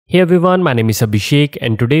Hey everyone, my name is Abhishek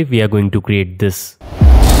and today we are going to create this.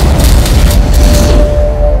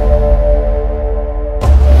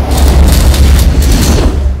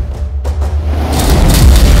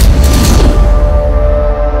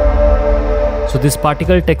 So this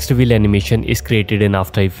particle text reveal animation is created in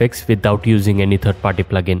After Effects without using any third-party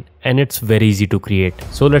plugin, and it's very easy to create.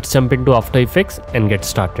 So let's jump into After Effects and get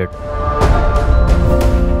started.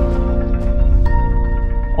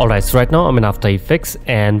 Alright, so right now I'm in After Effects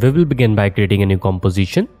and we will begin by creating a new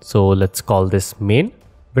composition. So let's call this main.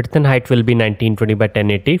 Width and height will be 1920 by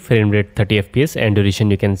 1080, frame rate 30 fps, and duration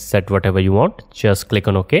you can set whatever you want. Just click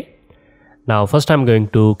on OK. Now first I'm going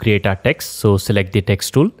to create our text, so select the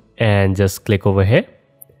text tool and just click over here.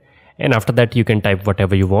 And after that you can type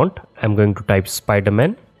whatever you want. I'm going to type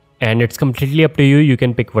Spider-Man and it's completely up to you. You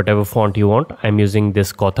can pick whatever font you want. I'm using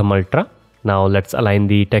this Gotham Ultra. Now let's align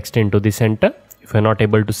the text into the center. If you're not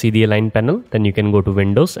able to see the align panel, then you can go to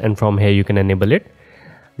Windows and from here you can enable it.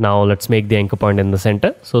 Now let's make the anchor point in the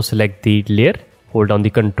center. So select the layer, hold down the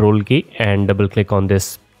control key and double click on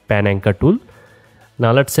this pan anchor tool.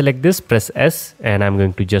 Now let's select this, press S, and I'm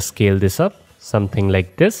going to just scale this up, something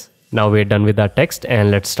like this. Now we're done with our text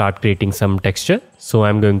and let's start creating some texture. So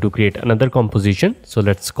I'm going to create another composition. So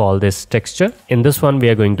let's call this texture. In this one, we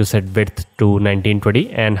are going to set width to 1920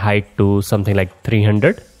 and height to something like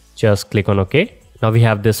 300. Just click on OK. Now we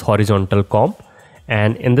have this horizontal comp,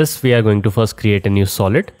 and in this we are going to first create a new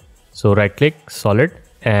solid. So right click solid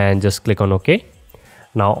and just click on OK.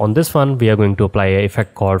 Now on this one we are going to apply an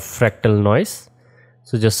effect called Fractal Noise.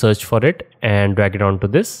 So just search for it and drag it onto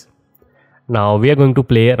this. Now we are going to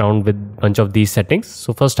play around with a bunch of these settings.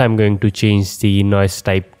 So first I'm going to change the noise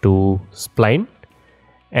type to spline,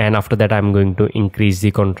 and after that I'm going to increase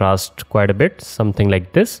the contrast quite a bit, something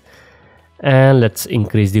like this. And let's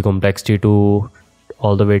increase the complexity to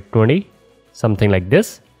all the way 20, something like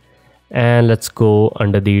this. And let's go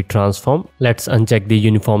under the transform. Let's uncheck the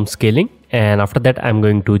uniform scaling, and after that I'm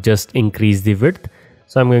going to just increase the width.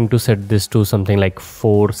 So I'm going to set this to something like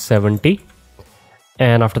 470,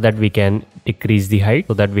 and after that we can decrease the height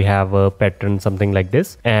so that we have a pattern something like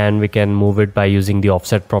this, and we can move it by using the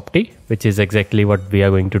offset property, which is exactly what we are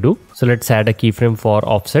going to do. So let's add a keyframe for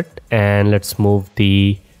offset and let's move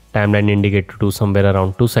the timeline indicator to somewhere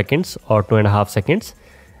around 2 seconds or 2.5 seconds.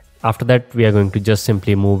 After that we are going to just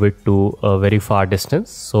simply move it to a very far distance.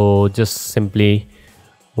 So just simply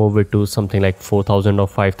move it to something like 4000 or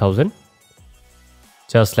 5000,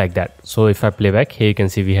 just like that. So if I play back here, you can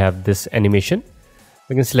see we have this animation.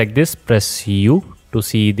 We can select this, press U to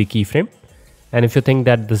see the keyframe, and if you think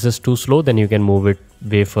that this is too slow, then you can move it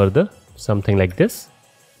way further, something like this.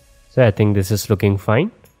 So I think this is looking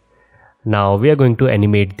fine. Now we are going to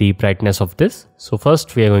animate the brightness of this. So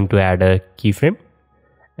first we are going to add a keyframe,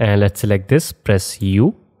 and let's select this, press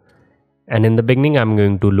U, and in the beginning I'm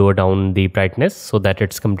going to lower down the brightness so that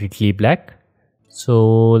it's completely black.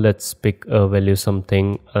 So let's pick a value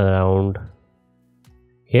something around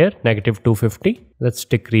here, negative 250. Let's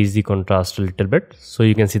decrease the contrast a little bit so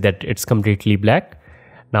you can see that it's completely black.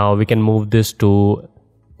 Now we can move this to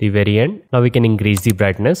the very end. Now we can increase the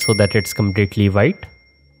brightness so that it's completely white,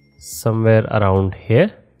 somewhere around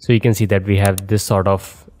here. So you can see that we have this sort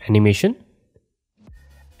of animation,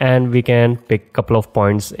 and we can pick a couple of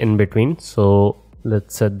points in between. So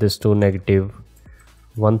let's set this to negative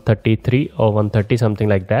 133 or 130, something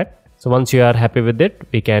like that. So once you are happy with it,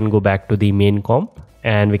 we can go back to the main comp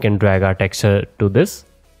and we can drag our texture to this.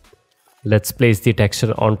 Let's place the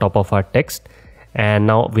texture on top of our text, and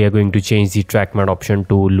now we are going to change the track matte option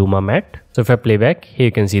to Luma Matte. So if I play back here,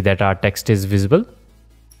 you can see that our text is visible,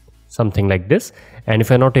 something like this. And if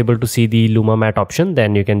you're not able to see the Luma Matte option,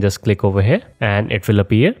 then you can just click over here and it will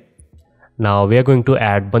appear. Now we are going to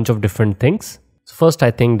add a bunch of different things. So first I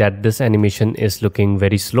think that this animation is looking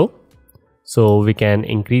very slow, so we can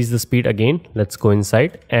increase the speed again. Let's go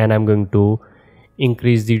inside and I'm going to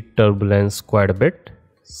increase the turbulence quite a bit,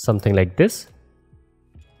 something like this.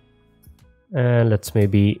 And let's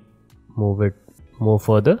maybe move it more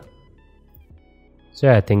further. So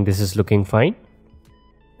yeah, I think this is looking fine.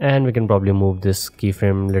 And we can probably move this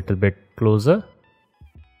keyframe a little bit closer,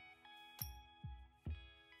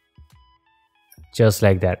 just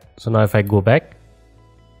like that. So now if I go back,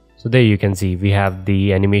 so there you can see we have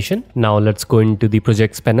the animation. Now let's go into the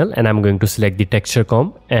projects panel and I'm going to select the texture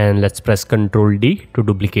comp and let's press Ctrl D to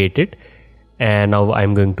duplicate it. And now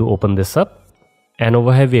I'm going to open this up, and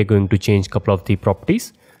over here we are going to change a couple of the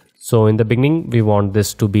properties. So in the beginning we want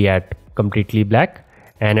this to be at completely black,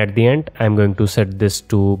 and at the end I'm going to set this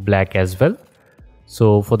to black as well.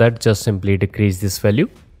 So for that, just simply decrease this value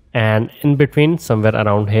And in between, somewhere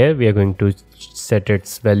around here, we are going to set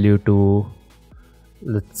its value to,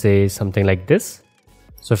 let's say, something like this.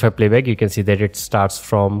 So if I play back, you can see that it starts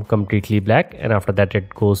from completely black, and after that it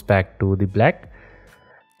goes back to the black.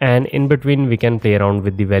 And in between, we can play around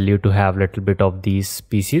with the value to have a little bit of these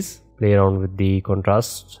pieces, play around with the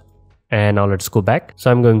contrast. And now let's go back.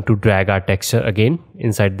 So I'm going to drag our texture again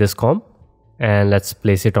inside this comp, and let's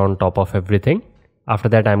place it on top of everything. After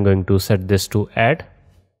that, I'm going to set this to add.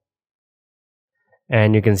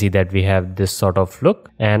 And you can see that we have this sort of look.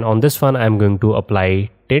 And on this one, I'm going to apply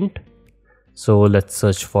tint. So let's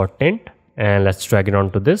search for tint and let's drag it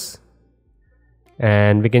onto this.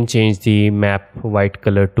 And we can change the map white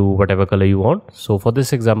color to whatever color you want. So for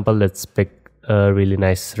this example, let's pick a really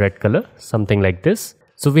nice red color, something like this.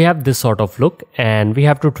 So we have this sort of look, and we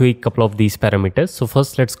have to tweak a couple of these parameters. So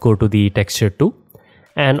first, let's go to the texture 2.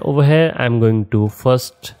 And over here, I'm going to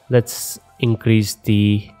first, let's increase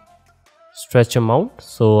the stretch amount.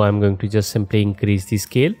 So I'm going to just simply increase the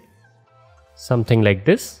scale, something like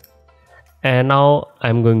this. And now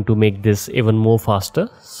I'm going to make this even more faster.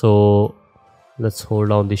 So let's hold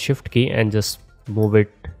down the shift key and just move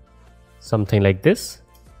it something like this.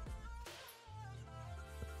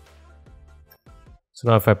 So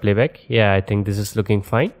now if I play back, yeah, I think this is looking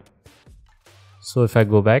fine. So if I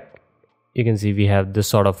go back, you can see we have this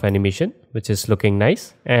sort of animation, which is looking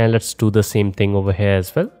nice. And let's do the same thing over here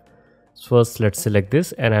as well. So first, let's select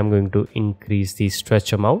this, and I'm going to increase the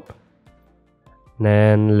stretch amount.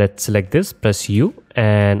 Then let's select this, press U,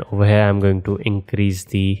 and over here I'm going to increase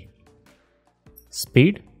the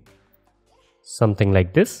speed, something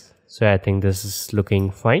like this. So I think this is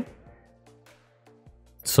looking fine.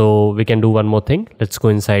 So we can do one more thing. Let's go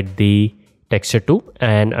inside the texture 2,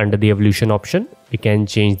 and under the evolution option, we can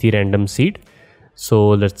change the random seed. So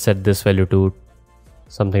let's set this value to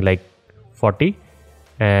something like 40.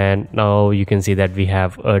 And now you can see that we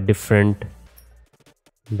have a different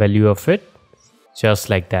value of it,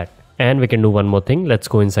 just like that. And we can do one more thing. Let's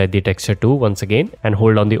go inside the texture 2 once again and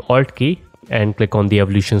hold on the Alt key and click on the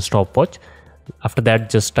evolution stopwatch. After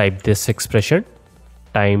that, just type this expression,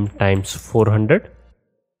 time times 400,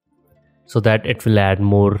 so that it will add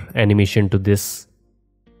more animation to this.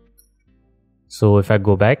 So if I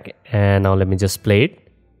go back, and now let me just play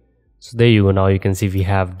it. So there you go. Now you can see we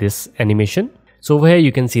have this animation. So over here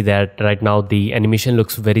you can see that right now the animation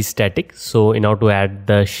looks very static. So in order to add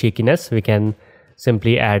the shakiness, we can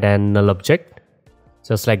simply add an null object,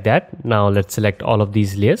 just like that. Now let's select all of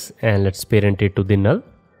these layers and let's parent it to the null.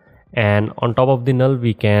 And on top of the null,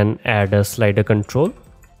 we can add a slider control.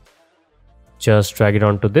 Just drag it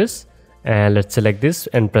onto this, and let's select this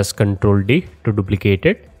and press Ctrl D to duplicate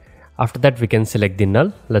it. After that, we can select the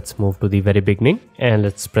null. Let's move to the very beginning and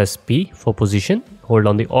let's press P for position. Hold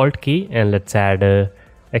on the Alt key and let's add a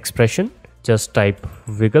expression. Just type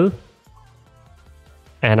wiggle.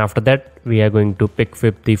 And after that, we are going to pick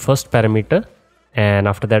with the first parameter. And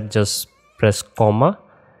after that, just press comma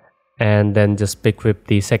and then just pick with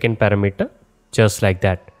the second parameter, just like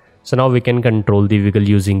that. So now we can control the wiggle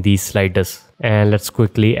using these sliders. And let's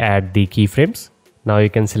quickly add the keyframes. Now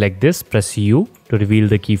you can select this, press U to reveal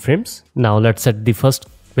the keyframes. Now let's set the first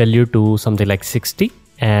value to something like 60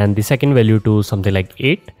 and the second value to something like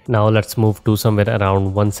 8. Now let's move to somewhere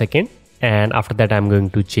around 1 second. And after that, I'm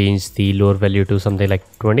going to change the lower value to something like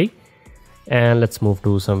 20. And let's move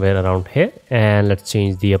to somewhere around here. And let's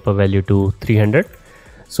change the upper value to 300.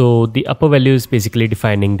 So the upper value is basically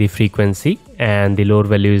defining the frequency and the lower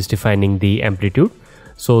value is defining the amplitude.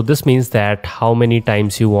 So this means that how many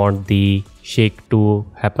times you want the shake to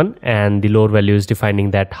happen, and the lower value is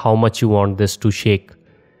defining that how much you want this to shake.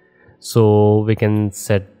 So we can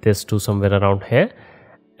set this to somewhere around here.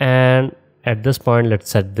 And at this point,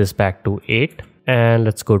 let's set this back to 8. And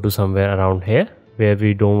let's go to somewhere around here where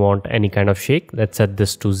we don't want any kind of shake. Let's set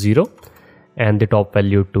this to 0 and the top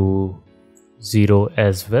value to 0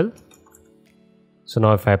 as well. So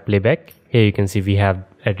now if I play back, here you can see we have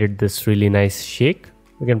added this really nice shake.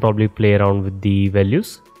 We can probably play around with the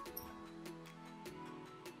values.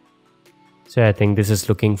 So I think this is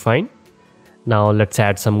looking fine. Now let's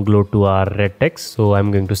add some glow to our red text. So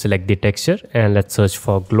I'm going to select the texture and let's search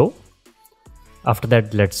for glow. After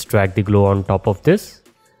that, let's drag the glow on top of this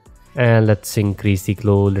and let's increase the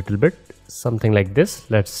glow a little bit, something like this.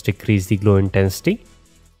 Let's decrease the glow intensity.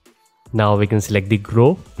 Now we can select the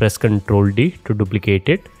glow, press Ctrl D to duplicate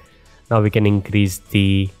it. Now we can increase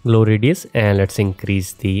the glow radius and let's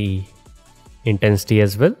increase the intensity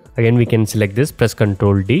as well. Again, we can select this, press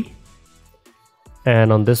Ctrl D.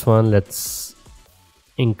 And on this one, let's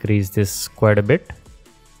increase this quite a bit.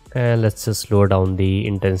 And let's just lower down the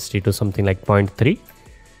intensity to something like 0.3.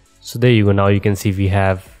 So there you go. Now you can see we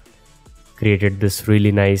have created this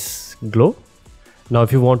really nice glow. Now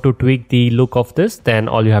if you want to tweak the look of this, then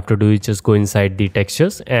all you have to do is just go inside the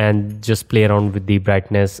textures and just play around with the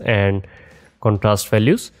brightness and contrast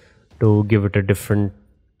values to give it a different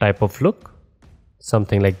type of look,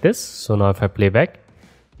 something like this. So now if I play back,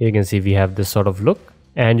 you can see we have this sort of look,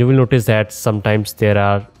 and you will notice that sometimes there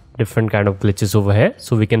are different kind of glitches over here.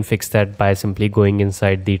 So we can fix that by simply going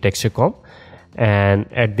inside the texture comp,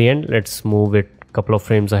 and at the end let's move it a couple of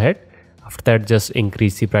frames ahead. After that, just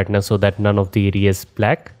increase the brightness so that none of the area is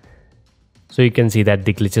black. So you can see that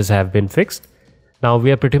the glitches have been fixed. Now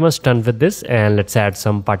we are pretty much done with this, and let's add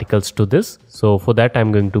some particles to this. So for that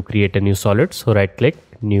I'm going to create a new solid. So right click,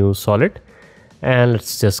 new solid, and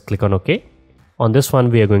let's just click on OK. On this one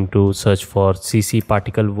we are going to search for CC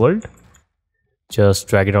particle world. Just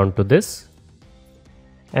drag it onto this,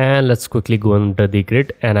 and let's quickly go under the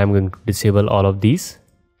grid, and I'm going to disable all of these.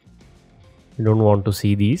 You don't want to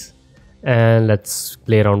see these. And let's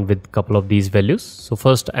play around with a couple of these values. So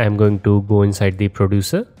first I am going to go inside the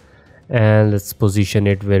producer, and let's position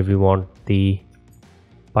it where we want the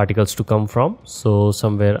particles to come from, so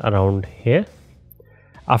somewhere around here.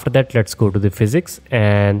 After that, let's go to the physics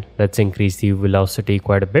and let's increase the velocity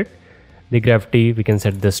quite a bit. The gravity, we can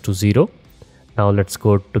set this to 0. Now let's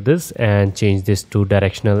go to this and change this to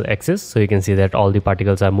directional axis, so you can see that all the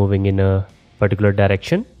particles are moving in a particular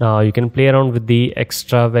direction. Now you can play around with the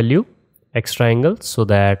extra value, extra angle, so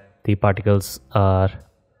that the particles are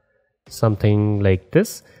something like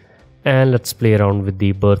this. And let's play around with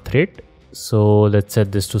the birth rate. So let's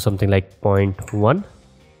set this to something like 0.1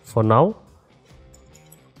 for now.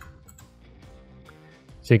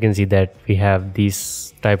 So you can see that we have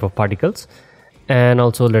these type of particles. And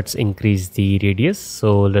also let's increase the radius.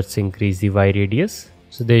 So let's increase the Y radius.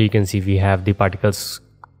 So there you can see we have the particles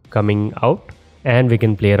coming out, and we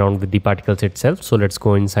can play around with the particles itself. So let's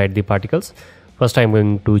go inside the particles. First I'm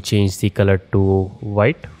going to change the color to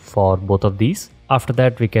white for both of these. After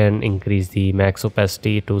that we can increase the max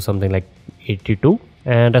opacity to something like 82,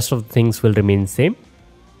 and rest of the things will remain same.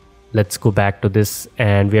 Let's go back to this,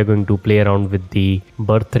 and we are going to play around with the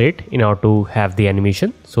birth rate in order to have the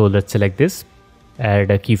animation. So let's select this,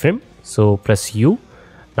 add a keyframe, so press U.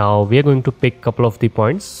 Now we are going to pick a couple of the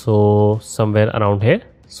points, so somewhere around here.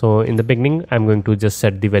 So in the beginning I'm going to just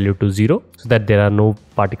set the value to 0 so that there are no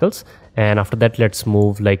particles, and after that let's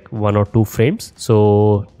move like 1 or 2 frames.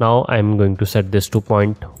 So now I'm going to set this to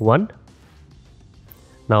 0.1.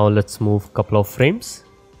 Now let's move a couple of frames,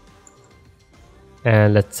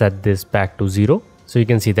 and let's set this back to 0. So you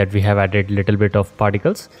can see that we have added little bit of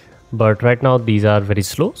particles, but right now these are very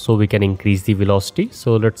slow, so we can increase the velocity.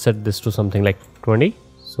 So let's set this to something like 20.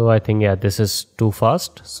 So I think, yeah, this is too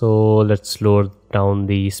fast, so let's lower down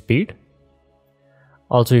the speed.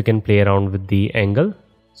 Also you can play around with the angle,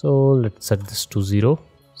 so let's set this to 0.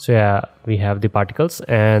 So yeah, we have the particles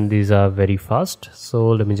and these are very fast. So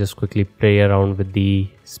let me just quickly play around with the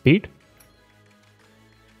speed.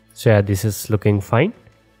 So yeah, this is looking fine.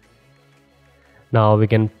 Now we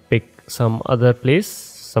can pick some other place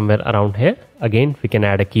somewhere around here. Again we can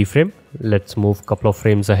add a keyframe. Let's move a couple of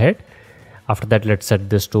frames ahead. After that let's set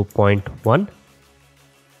this to 0.1,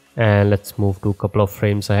 and let's move to a couple of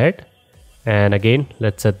frames ahead, and again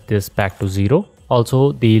let's set this back to 0.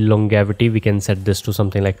 Also the longevity, we can set this to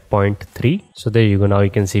something like 0.3. So there you go. Now you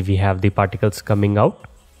can see we have the particles coming out.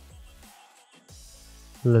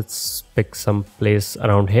 Let's pick some place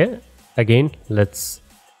around here. Again let's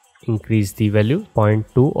increase the value,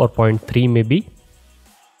 0.2 or 0.3 maybe,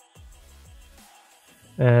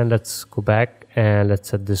 and let's go back and let's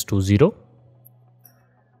set this to 0.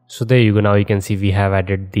 So there you go. Now you can see we have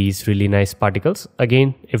added these really nice particles.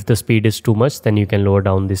 Again, if the speed is too much, then you can lower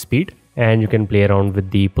down the speed, and you can play around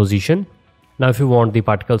with the position. Now if you want the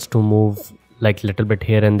particles to move like little bit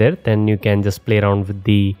here and there, then you can just play around with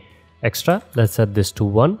the extra. Let's set this to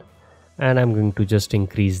 1, and I'm going to just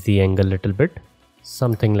increase the angle little bit,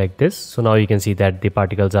 something like this. So now you can see that the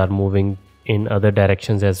particles are moving in other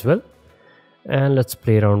directions as well. And let's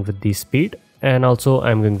play around with the speed, and also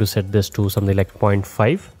I'm going to set this to something like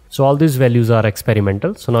 0.5. So all these values are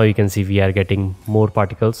experimental. So now you can see we are getting more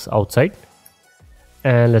particles outside,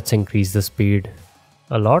 and let's increase the speed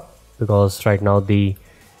a lot because right now the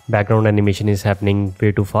background animation is happening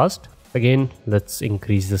way too fast. Again let's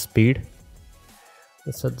increase the speed.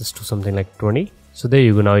 Let's set this to something like 20. So there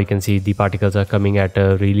you go. Now you can see the particles are coming at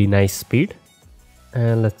a really nice speed,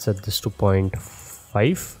 and let's set this to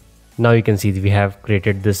 0.5. Now you can see we have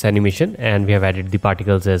created this animation and we have added the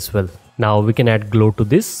particles as well. Now we can add glow to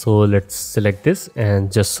this. So let's select this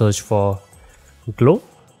and just search for glow,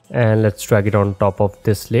 and let's drag it on top of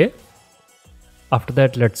this layer. After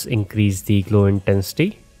that, let's increase the glow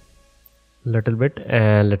intensity a little bit,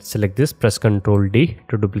 and let's select this, press Ctrl D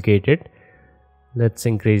to duplicate it. Let's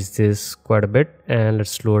increase this quite a bit, and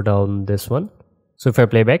let's slow down this one. So if I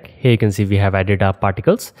play back, here you can see we have added our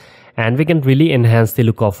particles, and we can really enhance the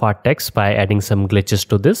look of our text by adding some glitches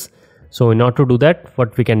to this. So in order to do that,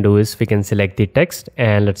 what we can do is we can select the text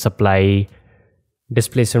and let's apply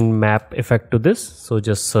displacement map effect to this. So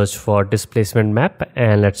just search for displacement map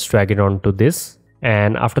and let's drag it onto this.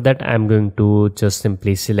 And after that, I'm going to just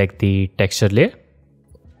simply select the texture layer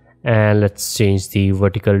and let's change the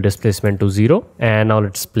vertical displacement to 0. And now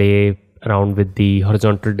let's play around with the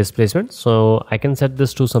horizontal displacement. So I can set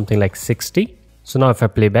this to something like 60. So now if I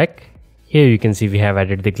play back, here you can see we have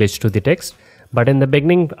added the glitch to the text. But in the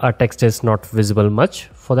beginning, our text is not visible much.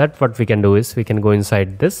 For that, what we can do is we can go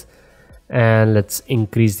inside this and let's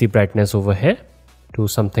increase the brightness over here to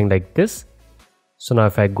something like this. So now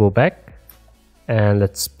if I go back and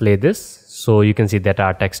let's play this, so you can see that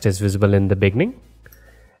our text is visible in the beginning.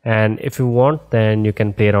 And if you want, then you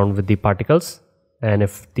can play around with the particles. And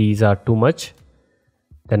if these are too much,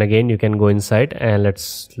 then again you can go inside and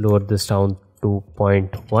let's lower this down to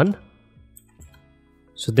 0.1.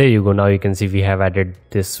 So there you go. Now you can see we have added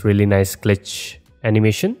this really nice glitch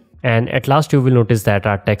animation. And at last you will notice that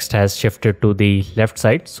our text has shifted to the left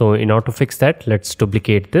side. So in order to fix that, let's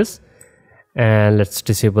duplicate this and let's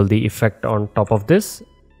disable the effect on top of this.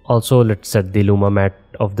 Also, let's set the luma matte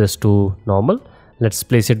of this to normal. Let's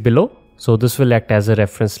place it below. So this will act as a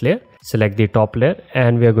reference layer. Select the top layer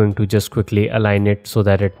and we are going to just quickly align it so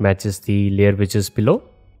that it matches the layer which is below.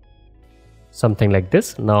 Something like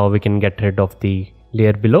this. Now we can get rid of the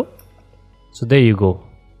layer below. So there you go.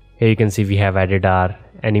 Here you can see we have added our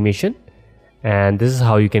animation, and this is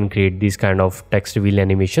how you can create these kind of text reveal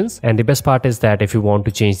animations. And the best part is that if you want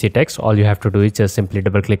to change the text, all you have to do is just simply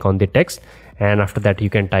double click on the text, and after that you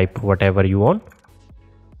can type whatever you want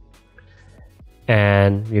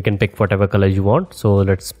and you can pick whatever color you want. So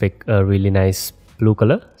let's pick a really nice blue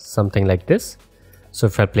color, something like this. So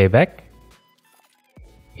if I play back,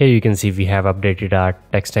 here you can see we have updated our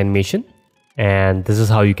text animation, and this is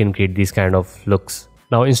how you can create these kind of looks.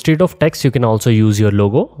 Now instead of text, you can also use your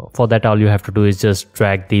logo. For that, all you have to do is just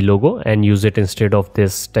drag the logo and use it instead of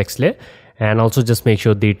this text layer. And also just make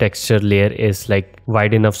sure the texture layer is like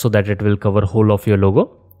wide enough so that it will cover whole of your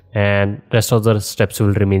logo, and rest of the steps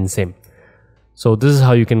will remain same. So this is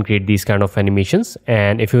how you can create these kind of animations.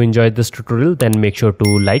 And if you enjoyed this tutorial, then make sure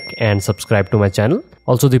to like and subscribe to my channel.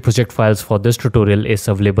 Also, the project files for this tutorial is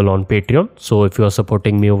available on Patreon. So if you are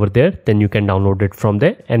supporting me over there, then you can download it from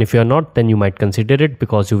there. And if you are not, then you might consider it,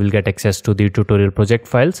 because you will get access to the tutorial project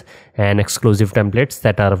files and exclusive templates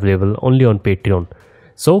that are available only on Patreon.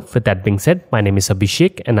 So with that being said, my name is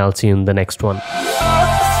Abhishek and I'll see you in the next one.